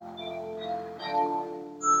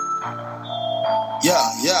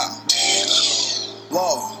Yeah.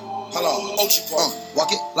 Whoa. Hold on.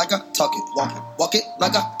 Walk it like I talk it. Walk it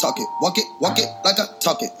like I talk it. Walk it like I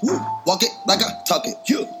talk it. Woo. Walk it like I talk it.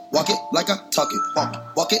 You. Walk it like I talk it.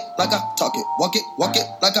 Walk it like I talk it. Walk it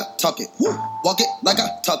like I talk it. Woo. Walk it like I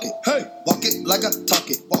talk it. Hey. Walk it like I talk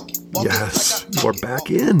it. Walk it. Yes, we're back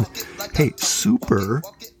in. Hey, super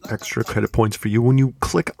extra credit points for you when you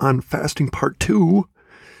click on fasting part 2.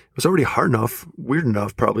 It was already hard enough, weird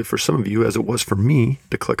enough probably for some of you as it was for me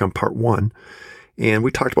to click on part 1. And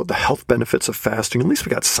we talked about the health benefits of fasting. At least we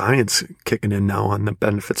got science kicking in now on the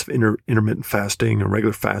benefits of intermittent fasting and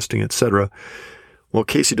regular fasting, etc. Well,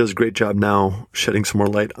 Casey does a great job now shedding some more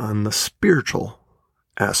light on the spiritual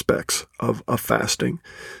aspects of fasting.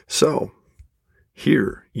 So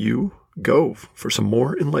here you go for some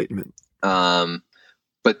more enlightenment.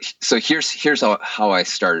 But so here's how I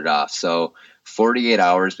started off. So 48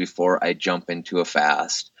 hours before I jump into a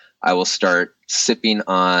fast, I will start sipping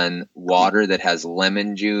on water that has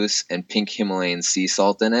lemon juice and pink Himalayan sea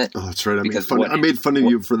salt in it. Oh, that's right. I made fun of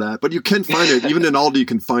you for that, but you can find it. Even in Aldi, you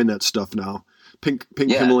can find that stuff now. Pink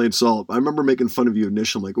Himalayan salt. I remember making fun of you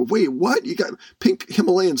initially. I'm like, wait, what? You got pink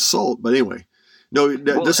Himalayan salt? But anyway, no,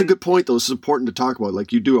 that's a good point, though. This is important to talk about.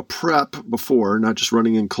 Like, you do a prep before, not just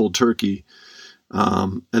running in cold turkey.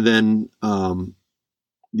 And then,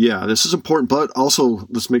 this is important, but also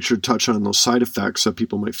let's make sure to touch on those side effects that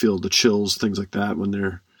people might feel, the chills, things like that when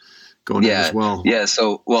they're going in as well. Yeah.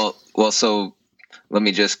 So, so let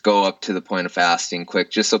me just go up to the point of fasting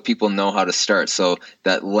quick, just so people know how to start. So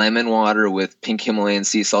that lemon water with pink Himalayan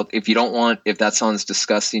sea salt, if that sounds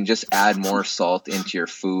disgusting, just add more salt into your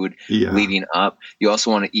food leading up. You also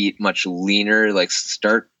want to eat much leaner, like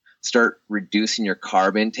start reducing your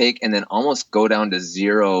carb intake and then almost go down to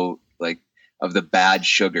zero, like, of the bad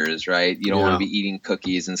sugars, right? You don't want to be eating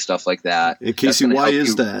cookies and stuff like that. And Casey, why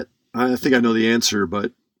is that? I think I know the answer,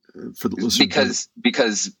 but for the listeners.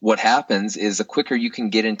 Because what happens is the quicker you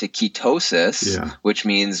can get into ketosis, which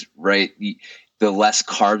means, right, the less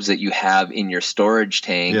carbs that you have in your storage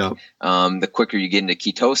tank, the quicker you get into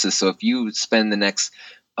ketosis. So if you spend the next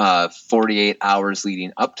 48 hours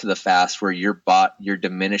leading up to the fast where you're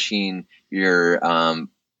diminishing your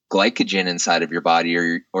glycogen inside of your body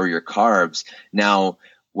or your carbs. Now,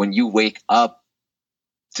 when you wake up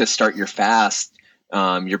to start your fast,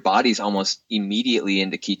 your body's almost immediately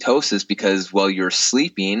into ketosis because while you're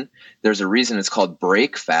sleeping, there's a reason it's called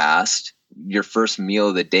break fast. Your first meal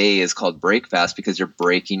of the day is called break fast because you're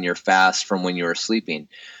breaking your fast from when you were sleeping.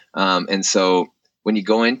 And so when you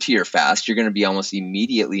go into your fast, you're going to be almost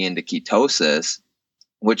immediately into ketosis,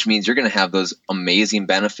 which means you're going to have those amazing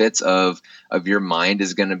benefits of your mind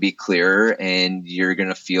is going to be clearer and you're going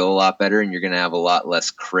to feel a lot better and you're going to have a lot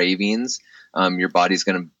less cravings. Your body's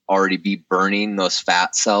going to already be burning those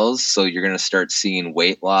fat cells. So you're going to start seeing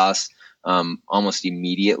weight loss almost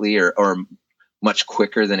immediately or much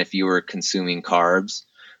quicker than if you were consuming carbs.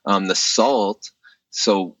 The salt.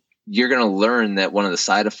 So you're going to learn that one of the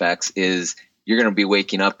side effects is you're going to be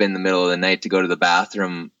waking up in the middle of the night to go to the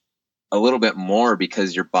bathroom a little bit more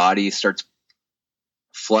because your body starts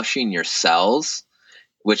flushing your cells,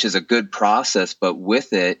 which is a good process. But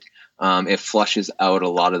with it, it flushes out a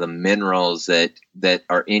lot of the minerals that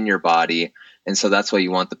are in your body. And so that's why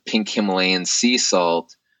you want the pink Himalayan sea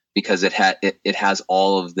salt because it has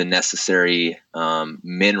all of the necessary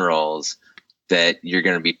minerals that you're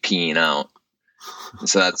going to be peeing out. And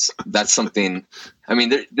so that's something. I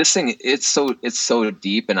mean, this thing it's so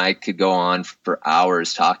deep, and I could go on for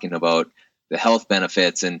hours talking about the health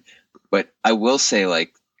benefits. But I will say,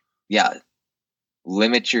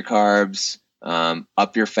 limit your carbs,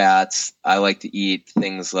 up your fats. I like to eat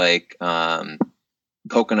things like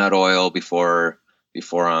coconut oil before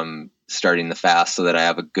I'm starting the fast, so that I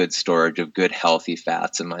have a good storage of good healthy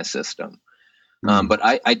fats in my system. But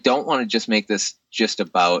I don't want to just make this just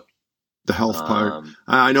about the health part.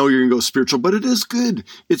 I know you're going to go spiritual, but it is good.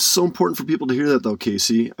 It's so important for people to hear that, though,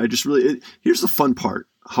 Casey. Here's the fun part,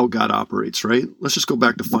 how God operates, right? Let's just go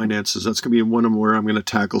back to finances. That's going to be one of them where I'm going to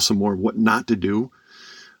tackle some more what not to do.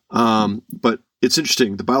 But it's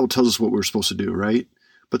interesting. The Bible tells us what we're supposed to do, right?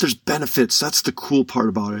 But there's benefits. That's the cool part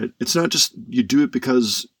about it. It's not just you do it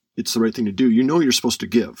because it's the right thing to do. You know you're supposed to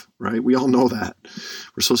give, right? We all know that.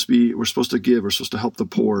 We're supposed to give. We're supposed to help the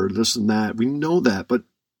poor, this and that. We know that, but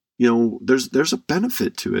there's a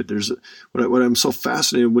benefit to it. There's what I'm so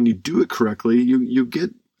fascinated when you do it correctly, you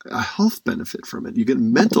get a health benefit from it. You get a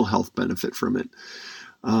mental health benefit from it.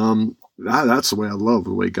 That's the way I love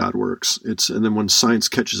the way God works. And then when science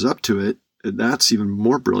catches up to it, that's even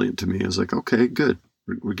more brilliant to me. I was like, okay, good.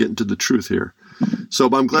 We're getting to the truth here. So,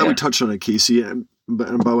 but I'm glad we touched on it, Casey.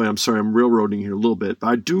 and by the way, I'm sorry, I'm railroading here a little bit, but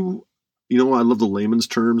I do, I love the layman's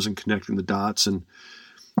terms and connecting the dots. And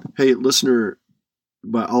hey, listener,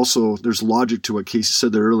 but also there's logic to what Casey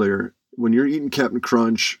said there earlier. When you're eating Captain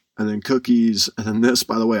Crunch and then cookies and then this,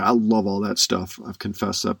 by the way, I love all that stuff. I've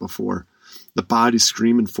confessed that before. The body's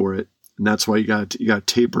screaming for it, and that's why you got to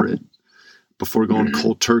taper it before going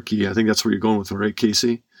cold turkey. I think that's where you're going with it, right,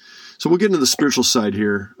 Casey? So we'll get into the spiritual side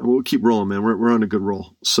here, and we'll keep rolling, man. We're on a good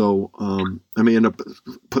roll. So I may end up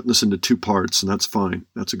putting this into 2 parts, and that's fine.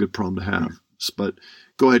 That's a good problem to have. But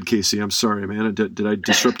go ahead, Casey. I'm sorry, man. Did I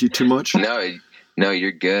disrupt you too much? No,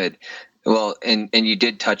 you're good. Well, and you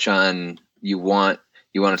did touch on you want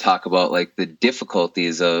to talk about like the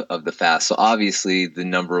difficulties of the fast. So obviously, the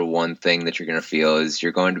number one thing that you're going to feel is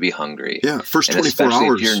you're going to be hungry. Yeah, first 24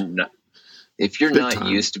 hours. If you're not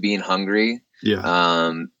used to being hungry,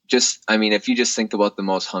 if you just think about the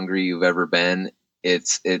most hungry you've ever been,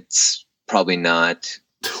 it's probably not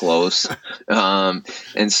close.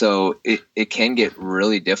 And so it can get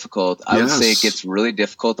really difficult. I would say it gets really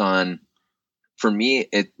difficult for me,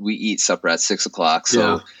 we eat supper at 6:00.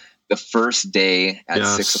 So the first day at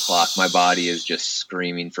 6:00, my body is just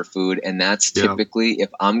screaming for food. And that's typically, if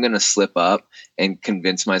I'm going to slip up and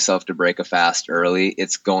convince myself to break a fast early,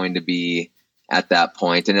 it's going to be at that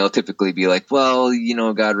point. And it'll typically be like, well,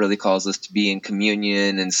 God really calls us to be in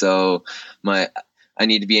communion. And so I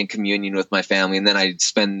need to be in communion with my family. And then I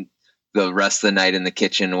spend the rest of the night in the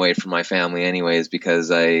kitchen away from my family anyways, because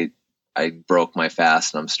I broke my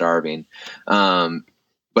fast and I'm starving.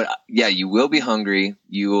 But yeah, you will be hungry.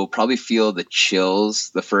 You will probably feel the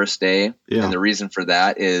chills the first day. Yeah. And the reason for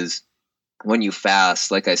that is when you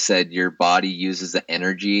fast, like I said, your body uses the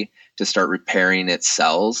energy to start repairing its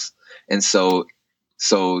cells. And so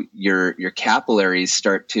your capillaries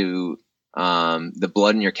start to, the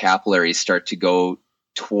blood in your capillaries start to go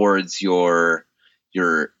towards your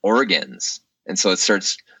organs. And so it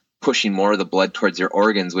starts pushing more of the blood towards your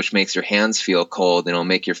organs, which makes your hands feel cold, and it'll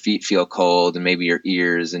make your feet feel cold, and maybe your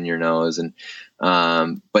ears and your nose. And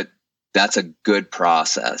but that's a good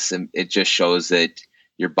process, and it just shows that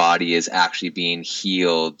your body is actually being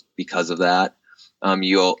healed because of that.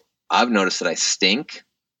 I've noticed that I stink.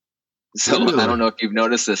 So really? I don't know if you've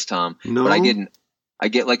noticed this, Tom, but I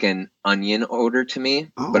get like an onion odor to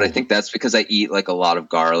me, but I think that's because I eat like a lot of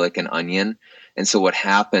garlic and onion. And so what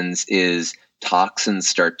happens is toxins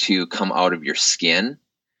start to come out of your skin.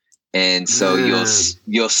 And so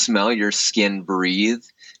you'll smell your skin breathe,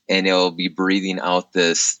 and it'll be breathing out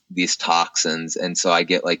these toxins. And so I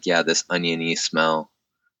get like, this oniony smell.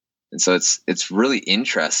 And so it's really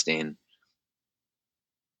interesting.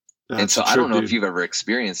 That's and so I don't know if you've ever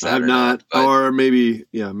experienced that. I've not, or maybe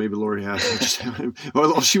Lori has.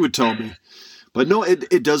 Well, she would tell me. But no,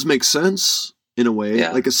 it does make sense in a way.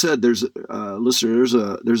 Yeah. Like I said, there's there's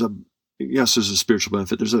a spiritual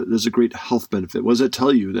benefit. There's a great health benefit. What does that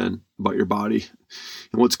tell you then about your body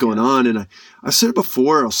and what's going on? And I said it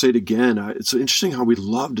before, I'll say it again. It's interesting how we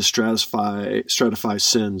love to stratify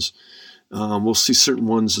sins. We'll see certain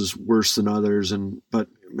ones as worse than others, but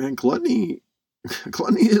man, gluttony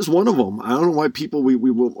is one of them. I don't know why people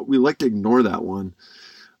we like to ignore that one.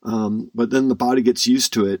 But then the body gets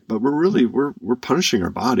used to it. But we're punishing our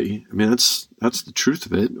body. I mean, that's the truth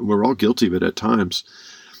of it. We're all guilty of it at times.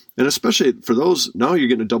 And especially for those, now you're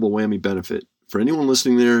getting a double whammy benefit. For anyone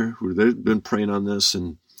listening there who they've been praying on this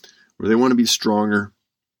and where they want to be stronger,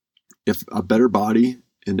 if a better body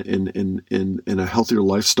and a healthier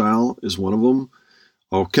lifestyle is one of them,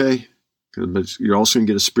 okay. But you're also going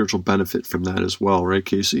to get a spiritual benefit from that as well, right,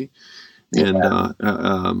 Casey? And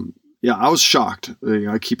I was shocked.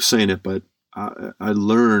 I keep saying it, but I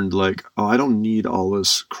learned I don't need all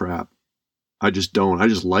this crap. I just don't. I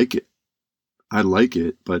just like it. I like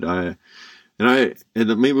it, but and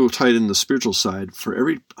maybe we'll tie it in the spiritual side. For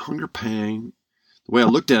every hunger pang, the way I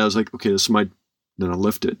looked at it, I was like, okay, then I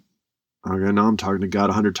lift it. Okay, now I'm talking to God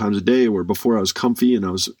 100 times a day, where before I was comfy and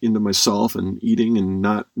I was into myself and eating and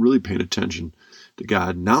not really paying attention to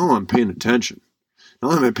God. Now I'm paying attention.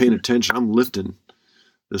 Now I'm paying attention. I'm lifting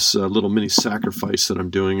this little mini sacrifice that I'm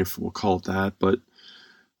doing, if we'll call it that. But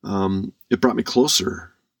it brought me closer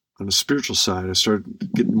on the spiritual side. I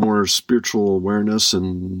started getting more spiritual awareness,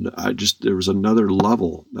 and there was another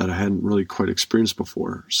level that I hadn't really quite experienced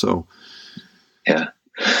before. So,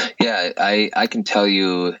 I can tell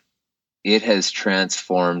you, it has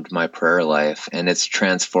transformed my prayer life, and it's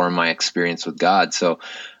transformed my experience with God. So,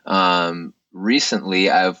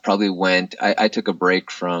 recently I've probably I took a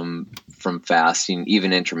break from fasting,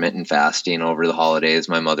 even intermittent fasting, over the holidays.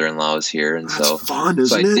 My mother-in-law was here, and that's fun,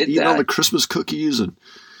 isn't it? Eating all the Christmas cookies and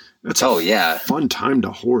That's a fun time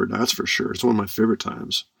to hoard. That's for sure. It's one of my favorite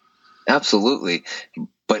times. Absolutely.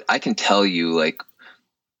 But I can tell you, like,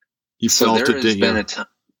 you felt it, didn't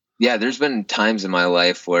you? There's been times in my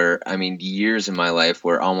life where, years in my life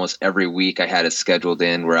where almost every week I had it scheduled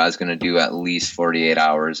in where I was going to do at least 48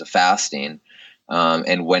 hours of fasting.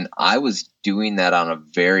 And when I was doing that on a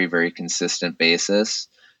very, very consistent basis,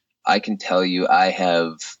 I can tell you I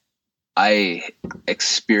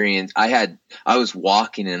was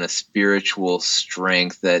walking in a spiritual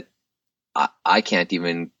strength that I can't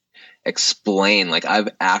even explain. Like, I've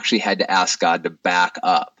actually had to ask God to back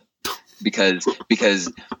up. Because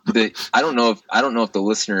I don't know if the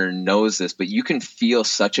listener knows this, but you can feel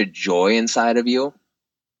such a joy inside of you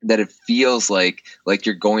that it feels like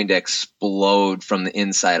you're going to explode from the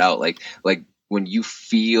inside out. Like when you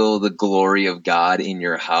feel the glory of God in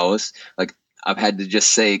your house, like, I've had to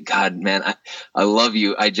just say, God, man, I love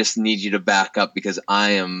you. I just need you to back up, because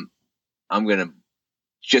I'm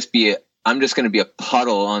just going to be a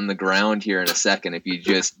puddle on the ground here in a second if you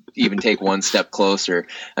just even take one step closer.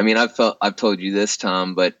 I've told you this,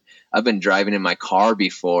 Tom, but I've been driving in my car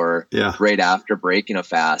before, right after breaking a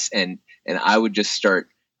fast, and I would just start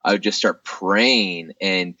praying,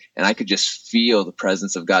 and I could just feel the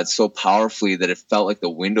presence of God so powerfully that it felt like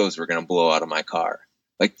the windows were going to blow out of my car.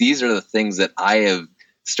 Like, these are the things that I have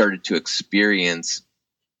started to experience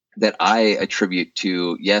that I attribute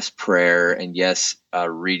to, yes, prayer, and yes,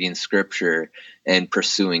 reading scripture and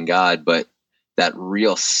pursuing God, but that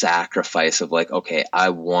real sacrifice of, like, okay,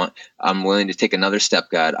 I'm willing to take another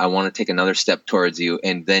step, God. I want to take another step towards you.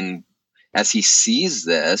 And then as he sees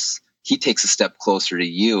this, he takes a step closer to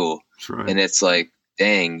you. That's right. And it's like,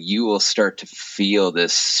 dang, you will start to feel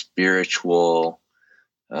this spiritual,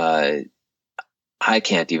 I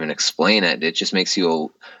can't even explain it. It just makes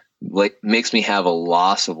me have a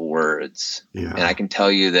loss of words. Yeah. And I can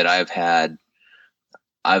tell you that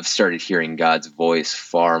I've started hearing God's voice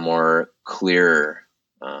far more clearer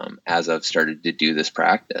as I've started to do this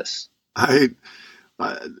practice. By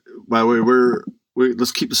the way,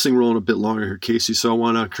 let's keep this thing rolling a bit longer here, Casey. So I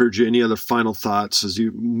want to encourage you, any other final thoughts as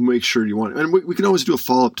you make sure you want, and we can always do a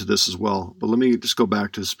follow-up to this as well, but let me just go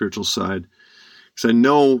back to the spiritual side, because I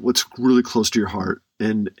know what's really close to your heart,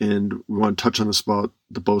 and we want to touch on this about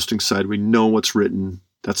the boasting side. We know what's written.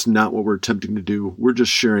 That's not what we're attempting to do. We're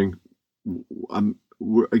just sharing.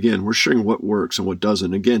 We're sharing what works and what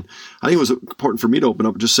doesn't. Again, I think it was important for me to open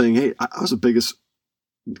up just saying, hey, I was the biggest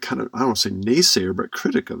kind of, I don't want to say naysayer, but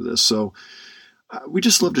critic of this. So we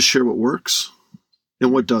just love to share what works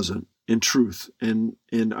and what doesn't, in truth. And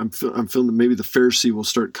I'm feeling that maybe the Pharisee will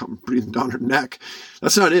start breathing down her neck.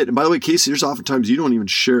 That's not it. And by the way, Casey, there's oftentimes you don't even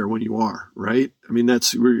share when you are, right? I mean,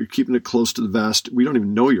 that's where you're keeping it close to the vest. We don't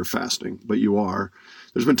even know you're fasting, but you are.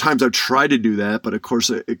 There's been times I've tried to do that, but of course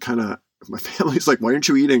it kind of, my family's like, why aren't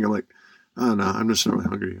you eating? I'm like, oh no, I'm just not really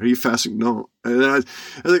hungry. Are you fasting? No. And then I was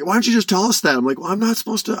like, why don't you just tell us that? I'm like, well, I'm not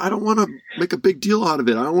supposed to, I don't want to make a big deal out of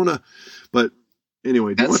it. I don't want to, but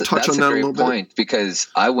anyway, do you want to touch on that a little bit? That's a great point, because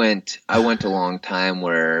I went a long time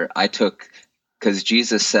where because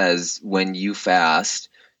Jesus says, when you fast,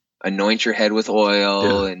 anoint your head with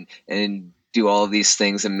oil and do all of these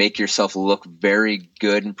things and make yourself look very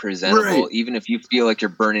good and presentable, even if you feel like you're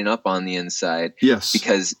burning up on the inside. Yes.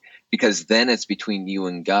 Because then it's between you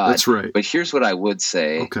and God. That's right. But here's what I would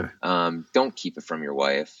say. Okay. Don't keep it from your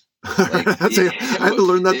wife. Like, I had to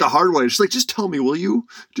learn that the hard way. She's like, just tell me, will you?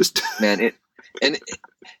 Just man, and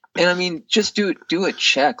I mean, just do a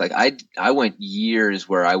check. Like I went years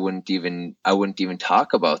where I wouldn't even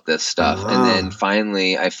talk about this stuff. And then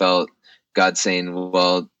finally I felt God saying,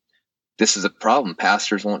 well, this is a problem.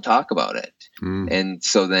 Pastors won't talk about it. And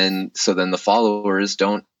so then the followers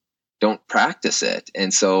don't practice it.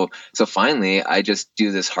 And so finally I just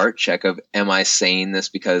do this heart check of, am I saying this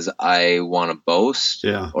because I want to boast?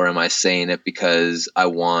 Yeah. Or am I saying it because I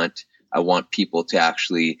want people to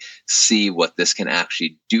actually see what this can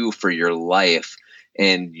actually do for your life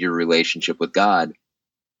and your relationship with God?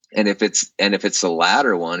 And if it's the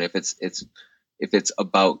latter one, if it's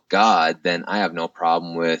about God, then I have no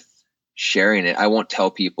problem with sharing it. I won't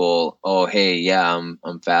tell people, oh, hey, yeah,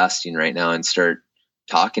 I'm fasting right now, and start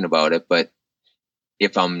talking about it. But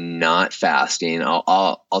if I'm not fasting,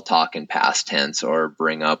 I'll talk in past tense or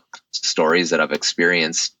bring up stories that I've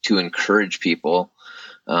experienced to encourage people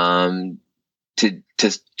to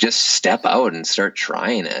just step out and start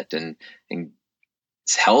trying it. And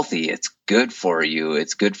it's healthy. It's good for you.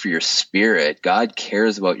 It's good for your spirit. God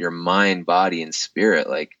cares about your mind, body, and spirit.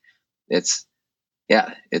 Like this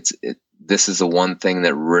is the one thing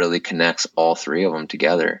that really connects all three of them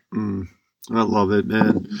together. I love it,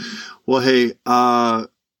 man. Well, hey,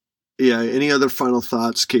 Any other final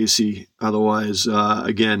thoughts, Casey? Otherwise,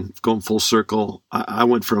 again, going full circle, I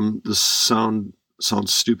went from the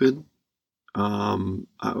sounds stupid,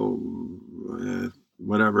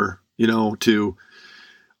 whatever, to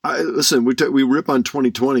listen. We rip on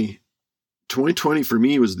 2020. 2020 for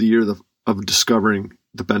me was the year of discovering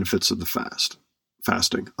the benefits of the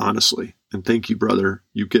fasting, honestly. And thank you, brother.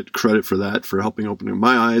 You get credit for that, for helping open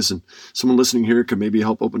my eyes. And someone listening here could maybe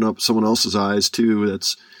help open up someone else's eyes too.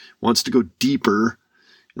 That's wants to go deeper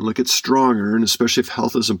and look at stronger. And especially if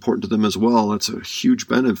health is important to them as well, that's a huge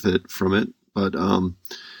benefit from it. But,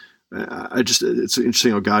 it's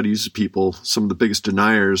interesting how God uses people. Some of the biggest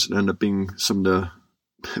deniers end up being some of the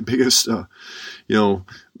biggest,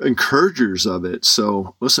 encouragers of it.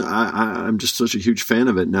 So listen, I'm just such a huge fan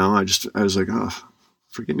of it now. I was like, oh,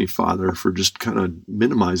 forgive me, Father, for just kind of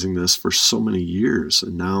minimizing this for so many years.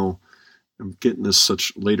 And now I'm getting this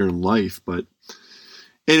such later in life. But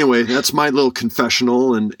anyway, that's my little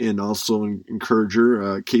confessional and also an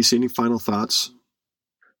encourager. Casey, any final thoughts?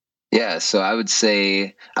 Yeah, so I would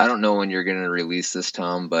say, I don't know when you're going to release this,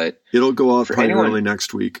 Tom, but it'll go out probably early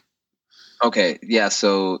next week. Okay, yeah,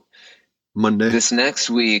 so Monday. This next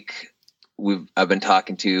week, I've been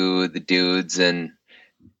talking to the dudes, and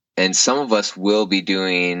some of us will be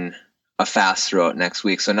doing a fast throughout next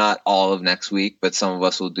week. So not all of next week, but some of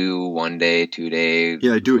us will do 1 day, 2 day.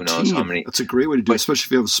 Yeah, do a team. That's a great way to do it, especially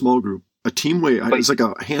if you have a small group. A team way, it's like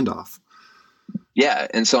a handoff. Yeah,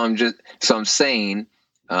 and so I'm saying,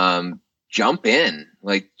 jump in,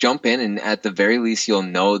 and at the very least, you'll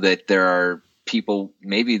know that there are people,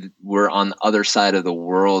 maybe we're on the other side of the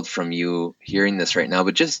world from you hearing this right now,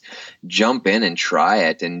 but just jump in and try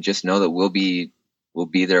it, and just know that we'll be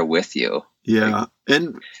there with you. Yeah.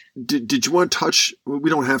 And did you want to touch, we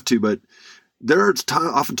don't have to, but there are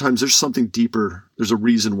oftentimes there's something deeper. There's a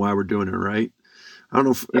reason why we're doing it, right? I don't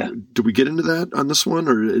know if, do we get into that on this one,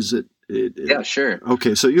 or is it? Yeah, sure.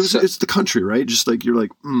 Okay. So it's the country, right? Just like, you're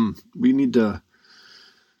like, we need to,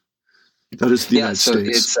 that is the United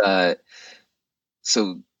States.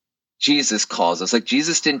 So Jesus calls us. Like,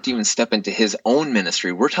 Jesus didn't even step into his own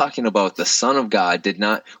ministry. We're talking about the Son of God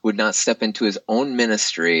would not step into his own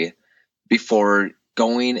ministry before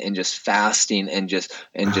going and just fasting and just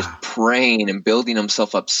praying and building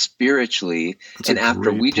himself up spiritually. And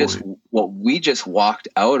after what we just walked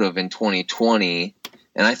out of in 2020,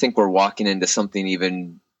 and I think we're walking into something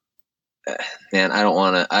even, man, I don't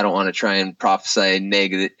want to try and prophesy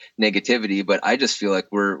negativity, but I just feel like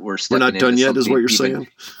we're not done yet, is what you're saying.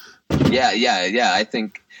 Yeah. I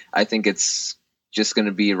think it's just going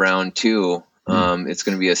to be round 2. It's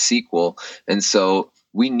going to be a sequel. And so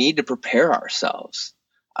we need to prepare ourselves.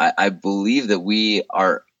 I believe that we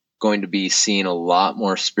are going to be seeing a lot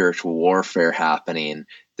more spiritual warfare happening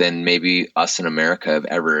than maybe us in America have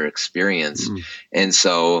ever experienced. And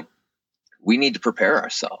so we need to prepare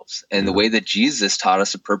ourselves. And the way that Jesus taught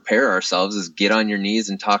us to prepare ourselves is get on your knees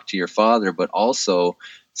and talk to your Father, but also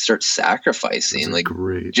start sacrificing. Like,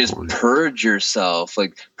 just purge yourself,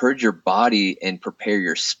 purge your body and prepare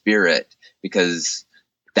your spirit, because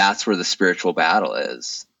that's where the spiritual battle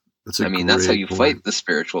is. That's how you fight the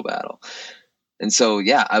spiritual battle. And so,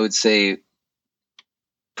 I would say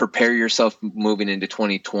prepare yourself moving into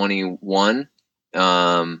 2021.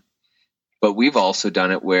 But we've also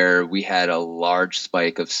done it where we had a large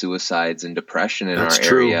spike of suicides and depression in our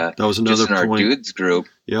area. That was another point. Our dudes group.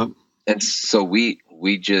 Yep. And so we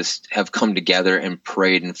just have come together and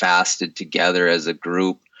prayed and fasted together as a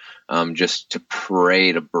group, just to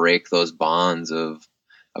pray to break those bonds of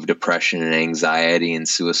depression and anxiety and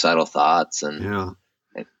suicidal thoughts. And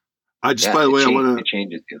by the way, I want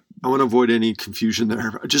to avoid any confusion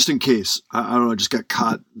there, just in case. I don't know. I just got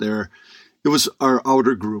caught there. It was our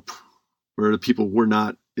outer group, where the people were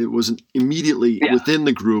not, it wasn't immediately within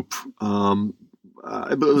the group.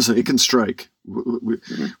 But listen, it can strike.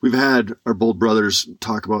 We've had our bold brothers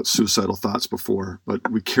talk about suicidal thoughts before, but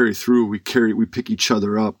we carry through, we pick each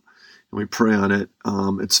other up and we pray on it.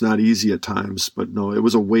 It's not easy at times, but no, it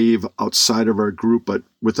was a wave outside of our group, but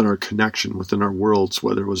within our connection, within our worlds,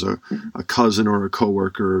 whether it was a cousin or a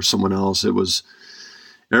coworker or someone else, it was,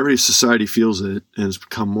 every society feels it, and it's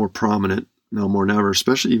become more prominent now more than ever,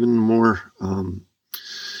 especially even more, our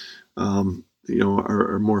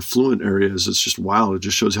more affluent areas. It's just wild. It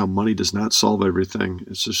just shows how money does not solve everything.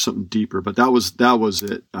 It's just something deeper. But that was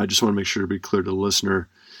it. I just want to make sure to be clear to the listener.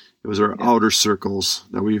 It was our outer circles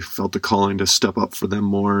that we felt the calling to step up for them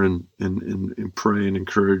more and pray and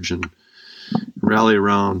encourage and rally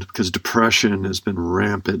around, because depression has been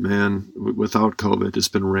rampant, man. Without COVID, it's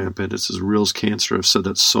been rampant. It's as real as cancer. I've said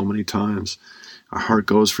that so many times. our heart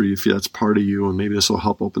goes for you if that's part of you, and maybe this will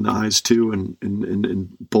help open the eyes too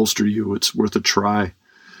and bolster you. It's worth a try.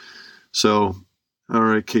 So, all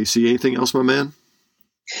right, Casey, anything else, my man?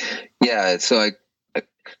 Yeah. So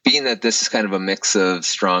being that this is kind of a mix of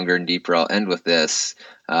stronger and deeper, I'll end with this.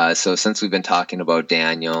 So since we've been talking about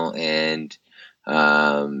Daniel and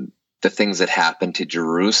the things that happened to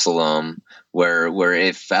Jerusalem, where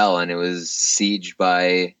it fell and it was sieged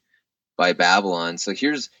by Babylon. So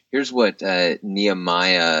here's what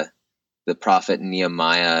Nehemiah, the prophet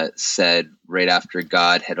Nehemiah, said right after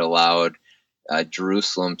God had allowed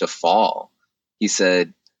Jerusalem to fall. He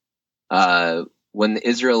said, when the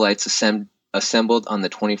Israelites assembled on the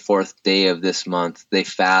 24th day of this month, they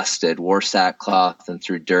fasted, wore sackcloth, and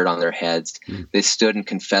threw dirt on their heads. They stood and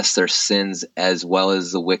confessed their sins as well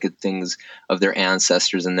as the wicked things of their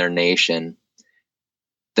ancestors and their nation.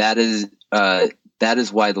 That is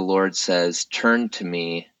why the Lord says, turn to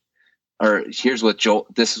me. Or this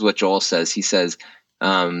is what Joel says. He says,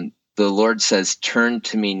 the Lord says, turn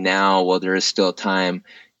to me now while there is still time.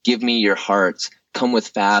 Give me your hearts. Come with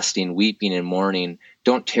fasting, weeping, and mourning.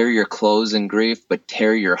 Don't tear your clothes in grief, but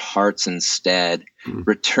tear your hearts instead.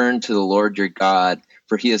 Return to the Lord your God,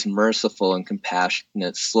 for he is merciful and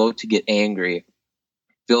compassionate, slow to get angry,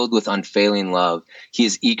 filled with unfailing love. He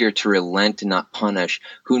is eager to relent and not punish.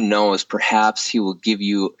 Who knows, perhaps he will give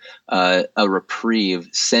you a reprieve,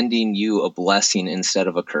 sending you a blessing instead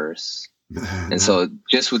of a curse. And so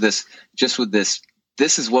just with this,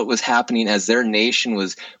 this is what was happening as their nation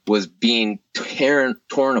was being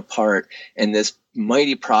torn apart. And this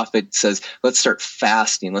mighty prophet says, let's start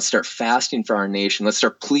fasting. Let's start fasting for our nation. Let's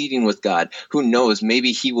start pleading with God. Who knows?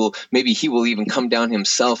 Maybe he will even come down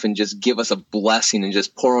himself and just give us a blessing and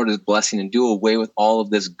just pour out his blessing and do away with all of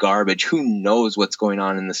this garbage. Who knows what's going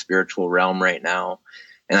on in the spiritual realm right now?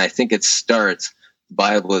 And I think it starts, the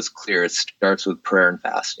Bible is clear, it starts with prayer and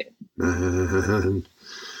fasting.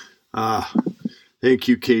 Thank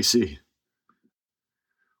you, Casey.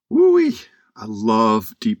 Woo-wee. I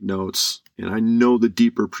love deep notes. And I know the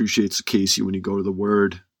deeper appreciates Casey when you go to the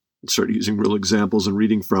Word and start using real examples and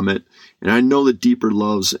reading from it. And I know the deeper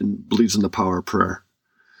loves and believes in the power of prayer.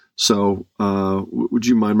 So would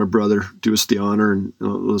you mind, my brother, do us the honor and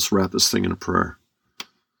let's wrap this thing in a prayer.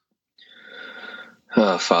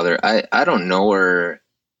 Oh, Father, I don't know where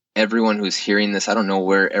everyone who's hearing this, I don't know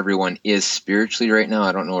where everyone is spiritually right now.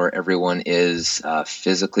 I don't know where everyone is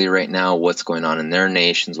physically right now, what's going on in their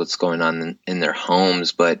nations, what's going on in their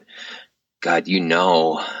homes. But God, you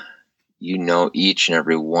know each and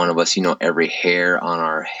every one of us, you know every hair on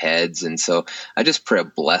our heads. And so I just pray a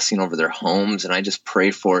blessing over their homes. And I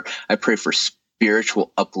pray for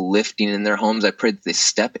spiritual uplifting in their homes. I pray that they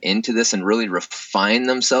step into this and really refine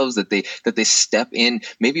themselves, that they step in.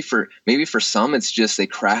 Maybe for some, it's just they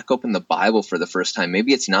crack open the Bible for the first time.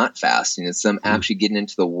 Maybe it's not fasting. It's them actually getting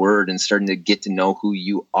into the Word and starting to get to know who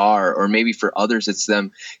you are. Or maybe for others, it's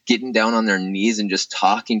them getting down on their knees and just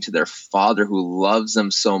talking to their Father who loves them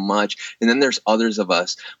so much. And then there's others of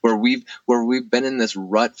us where we've been in this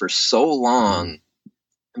rut for so long.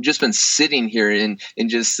 I've just been sitting here in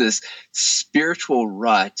just this spiritual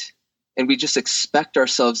rut, and we just expect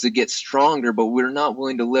ourselves to get stronger, but we're not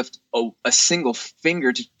willing to lift a single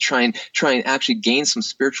finger to try and actually gain some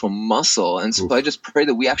spiritual muscle. And so I just pray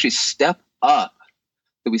that we actually step up,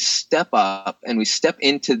 and we step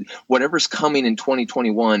into whatever's coming in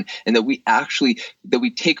 2021, and that we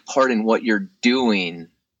take part in what you're doing.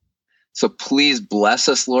 So please bless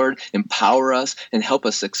us, Lord, empower us, and help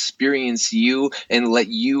us experience you, and let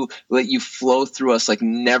you flow through us like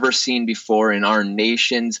never seen before in our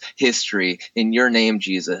nation's history. In your name,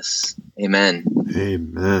 Jesus. Amen.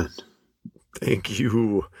 Amen. Thank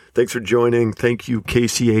you. Thanks for joining. Thank you,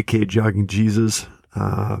 Casey, a.k.a. Jogging Jesus.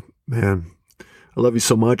 Man, I love you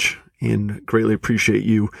so much and greatly appreciate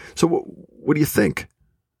you. So what do you think?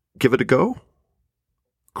 Give it a go?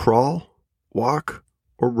 Crawl, walk,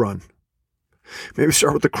 or run? Maybe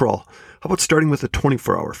start with the crawl. How about starting with a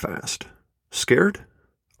 24-hour fast? Scared?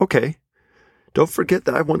 Okay. Don't forget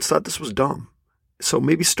that I once thought this was dumb. So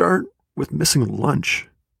maybe start with missing lunch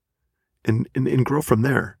and grow from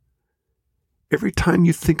there. Every time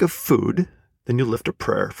you think of food, then you lift a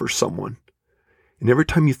prayer for someone. And every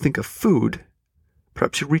time you think of food,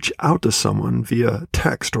 perhaps you reach out to someone via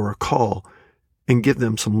text or a call and give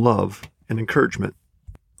them some love and encouragement.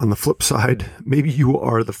 On the flip side, maybe you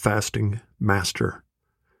are the fasting master.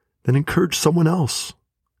 Then encourage someone else.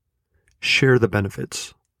 Share the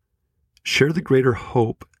benefits. Share the greater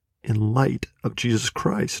hope and light of Jesus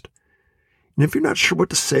Christ. And if you're not sure what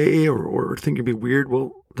to say or think it'd be weird,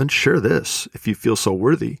 well, then share this if you feel so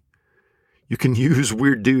worthy. You can use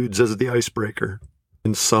weird dudes as the icebreaker.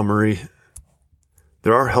 In summary,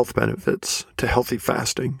 there are health benefits to healthy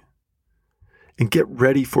fasting. And get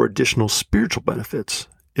ready for additional spiritual benefits.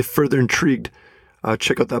 If further intrigued,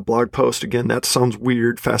 check out that blog post. Again, that sounds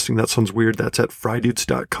weird. Fasting, that sounds weird. That's at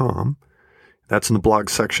frydudes.com. That's in the blog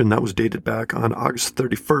section. That was dated back on August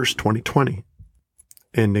 31st, 2020.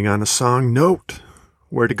 Ending on a song. Note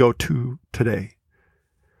where to go to today.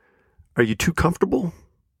 Are you too comfortable?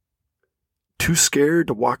 Too scared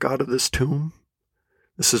to walk out of this tomb?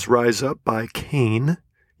 This is Rise Up by Kane.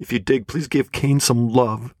 If you dig, please give Kane some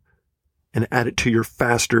love and add it to your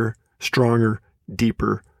faster, stronger,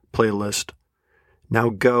 deeper playlist. Now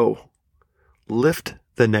go. Lift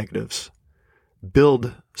the negatives.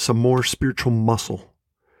 Build some more spiritual muscle.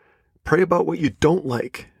 Pray about what you don't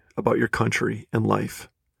like about your country and life.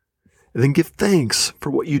 And then give thanks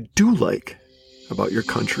for what you do like about your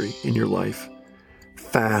country and your life.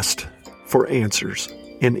 Fast for answers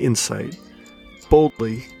and insight.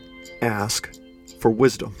 Boldly ask for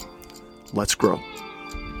wisdom. Let's grow.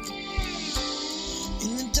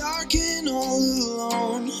 In the dark and all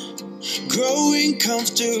alone, growing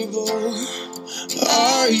comfortable.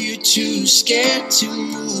 Are you too scared to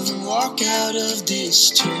move and walk out of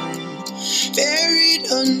this tomb? Buried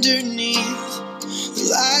underneath the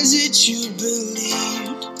lies that you believed.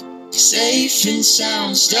 Safe and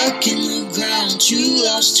sound, stuck in the ground, too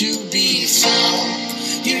lost to be found.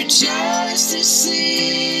 You're just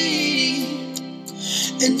asleep,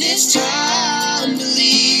 and it's time to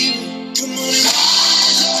leave. Come on and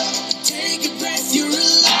rise up, take a breath, you're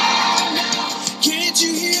alive now. Can't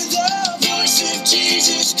you hear the voice of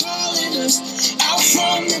Jesus calling us out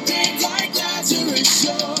from the grave like Lazarus?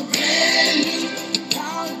 So brand new,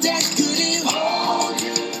 how death couldn't hold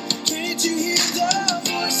you. Can't you hear the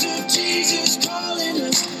voice of Jesus calling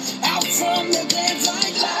us out from the grave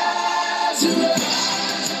like Lazarus?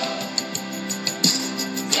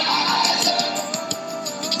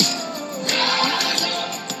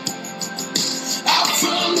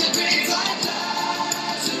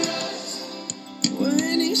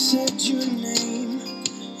 Said your name,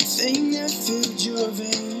 the thing that filled your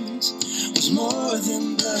veins was more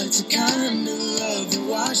than blood. It's a kind of love that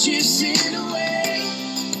washes sin away.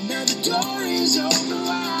 Now the door is open.